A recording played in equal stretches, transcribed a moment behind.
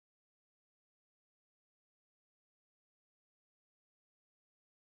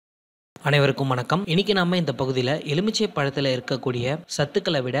அனைவருக்கும் வணக்கம். இன்னைக்கு நம்ம இந்த பகுதியில் எலுமிச்சை பழத்தில் இருக்கக்கூடிய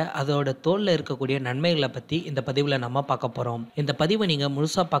சத்துக்களை விட அதோட தோலில் இருக்கக்கூடிய நன்மைகளை பற்றி இந்த பதிவில் நம்ம பார்க்க போகிறோம். இந்த பதிவை நீங்கள்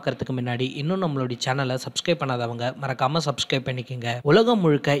முழுசாக பார்க்கறதுக்கு முன்னாடி இன்னும் நம்மளுடைய சேனலை சப்ஸ்கிரைப் பண்ணாதவங்க மறக்காமல் சப்ஸ்கிரைப் பண்ணிக்கோங்க. உலகம்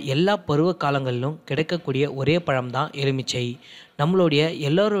முழுக்க எல்லா பருவ காலங்களிலும் கிடைக்கக்கூடிய ஒரே பழம் தான் எலுமிச்சை. நம்மளுடைய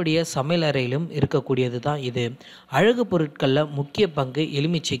எல்லோருடைய சமையலறையிலும் இருக்கக்கூடியது தான் இது. அழகு பொருட்களில் முக்கிய பங்கு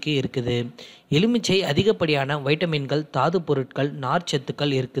எலுமிச்சைக்கு இருக்குது. எலுமிச்சை அதிகப்படியான வைட்டமின்கள், தாது பொருட்கள்,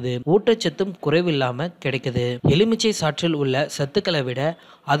 நார்ச்சத்துக்கள் இருக்குது. ஊட்டச்சத்தும் குறைவில்லாமல் கிடைக்குது. எலுமிச்சை சாற்றில் உள்ள சத்துக்களை விட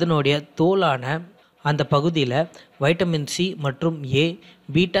அதனுடைய தோலான அந்த பகுதியில் வைட்டமின் சி மற்றும் ஏ,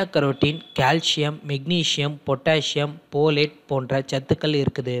 beta carotene, calcium, magnesium, potassium, folate போன்ற சத்துக்கள்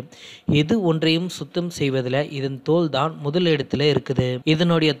இருக்குது. எது ஒன்றையும் சுத்தம் செய்வதில் இதன் தோல் தான் முதலிடத்தில் இருக்குது.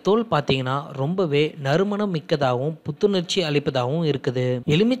 இதனுடைய தோல் பார்த்தீங்கன்னா ரொம்பவே நறுமணம் மிக்கதாகவும் புத்துணர்ச்சி அளிப்பதாகவும் இருக்குது.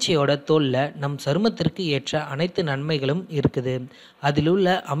 எலுமிச்சையோட தோலில் நம் சருமத்திற்கு ஏற்ற அனைத்து நன்மைகளும் இருக்குது. அதில்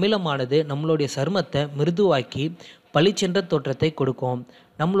உள்ள அமிலமானது நம்மளுடைய சருமத்தை மிருதுவாக்கி பளிச்சென்ற தோற்றத்தை கொடுக்கும்.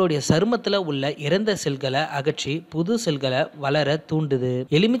 நம்மளுடைய சருமத்தில் உள்ள இறந்த செல்களை அகற்றி புது செல்களை வளர தூண்டுது.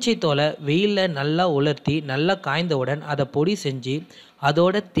 எலுமிச்சை தோலை வெயிலில் நல்லா உலர்த்தி நல்லா காய்ந்தவுடன் அதை பொடி செஞ்சு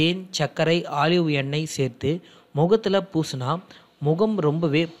அதோட தேன், சர்க்கரை, ஆலிவ் எண்ணெய் சேர்த்து முகத்தில் பூசினா முகம்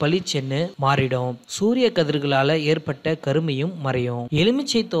ரொம்பவே பளிச்சென்னு மாறிடும். சூரிய கதிர்களால் ஏற்பட்ட கருமையும் மறையும்.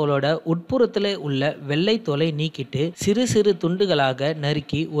 எலுமிச்சை தோலோட உட்புறத்தில் உள்ள வெள்ளை தோலை நீக்கிட்டு சிறு சிறு துண்டுகளாக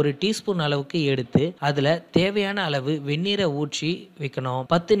நறுக்கி ஒரு டீஸ்பூன் அளவுக்கு எடுத்து அதுல தேவையான அளவு வெந்நீரை ஊற்றி வைக்கணும்.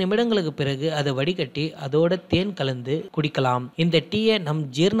 10 நிமிடங்களுக்கு பிறகு அதை வடிகட்டி அதோட தேன் கலந்து குடிக்கலாம். இந்த டீயை நம்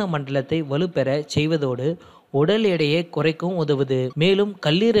ஜீரண மண்டலத்தை வலுப்பெற செய்வதோடு உடல் எடையை குறைக்கவும் உதவுது. மேலும்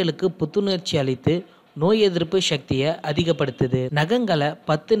கல்லீரலுக்கு புத்துணர்ச்சி அளித்து நோய் எதிர்ப்பு சக்தியை அதிகப்படுத்துது. நகங்களை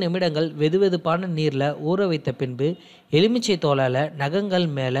 10 நிமிடங்கள் வெதுவெதுப்பான நீரில் ஊற வைத்த பின்பு எலுமிச்சை தோலால் நகங்கள்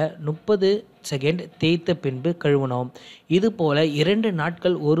மேலே 30 செகண்ட் தேய்த்த பின்பு கழுவணும். இது போல 2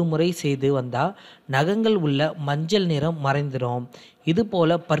 நாட்கள் ஒரு முறை செய்து வந்தால் நகங்கள் உள்ள மஞ்சள் நிறம் மறைந்துடும். இது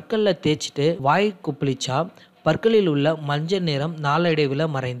போல பற்களில் தேய்ச்சிட்டு வாய் குப்பிளிச்சா பற்களில் உள்ள மஞ்சள் நிறம் நாளடைவில்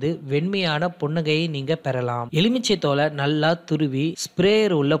மறைந்து வெண்மையான புன்னகையை நீங்க பெறலாம். எலுமிச்சை தோலை நல்லா துருவி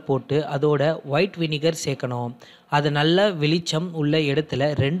ஸ்ப்ரேயர் உள்ள போட்டு அதோட ஒயிட் வினிகர் சேர்க்கணும். அது நல்ல வெளிச்சம் உள்ள இடத்துல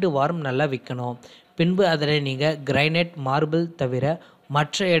 2 வாரம் நல்லா வைக்கணும். பின்பு அதில் நீங்கள் கிரைனைட், மார்பிள் தவிர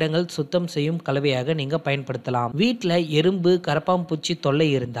மற்ற இடங்கள் சுத்தம் செய்யும் கலவையாக நீங்கள் பயன்படுத்தலாம். வீட்டில் எறும்பு, கரப்பாம்பூச்சி தொல்லை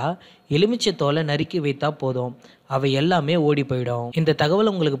இருந்தால் எலுமிச்சை தோலை நறுக்கி வைத்தா போதும், அவை எல்லாமே ஓடி போயிடும். இந்த தகவல்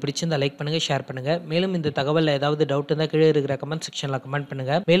உங்களுக்கு பிடிச்சிருந்தா லைக் பண்ணுங்க, ஷேர் பண்ணுங்க. மேலும் இந்த தகவலில் ஏதாவது டவுட் இருந்தால் கீழே இருக்கிற கமெண்ட் செக்ஷனில் கமெண்ட்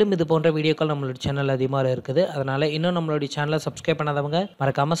பண்ணுங்க. மேலும் இது போன்ற வீடியோக்கள் நம்மளோட சேனல் அதிகமாக இருக்குது. அதனால இன்னும் நம்மளுடைய சேனலை சப்ஸ்கிரைப் பண்ணாதவங்க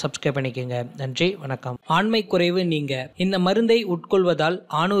மறக்காம சப்ஸ்கிரைப் பண்ணிக்கோங்க. நன்றி, வணக்கம். ஆண்மை குறைவு நீங்க இந்த மருந்தை உட்கொள்வதால்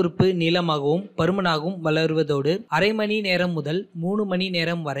ஆணுறுப்பு நீளமாகவும் பருமனாகவும் வளருவதோடு 1/2 மணி நேரம் முதல் 3 மணி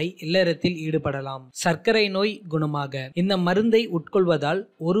நேரம் வரை இல்லறத்தில் ஈடுபடலாம். சர்க்கரை நோய் குணமாக இந்த மருந்தை உட்கொள்வதால்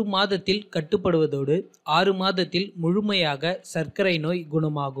 1 மாதத்தில் கட்டுப்படுவதோடு 6 மாதத்தில் முழுமையாக சர்க்கரை நோய்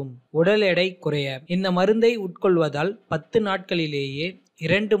குணமாகும். உடல் எடை குறைய இந்த மருந்தை உட்கொள்வதால் 10 நாட்களிலேயே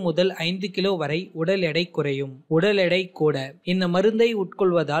 2 முதல் 5 கிலோ வரை உடல் எடை குறையும். உடல் எடை கூட இந்த மருந்தை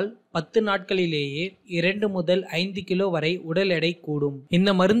உட்கொள்வதால் 10 நாட்களிலேயே 2 முதல் 5 கிலோ வரை உடல் எடை கூடும். இந்த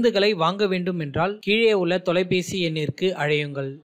மருந்துகளை வாங்க வேண்டும் என்றால் கீழே உள்ள தொலைபேசி எண்ணிற்கு அழையுங்கள்.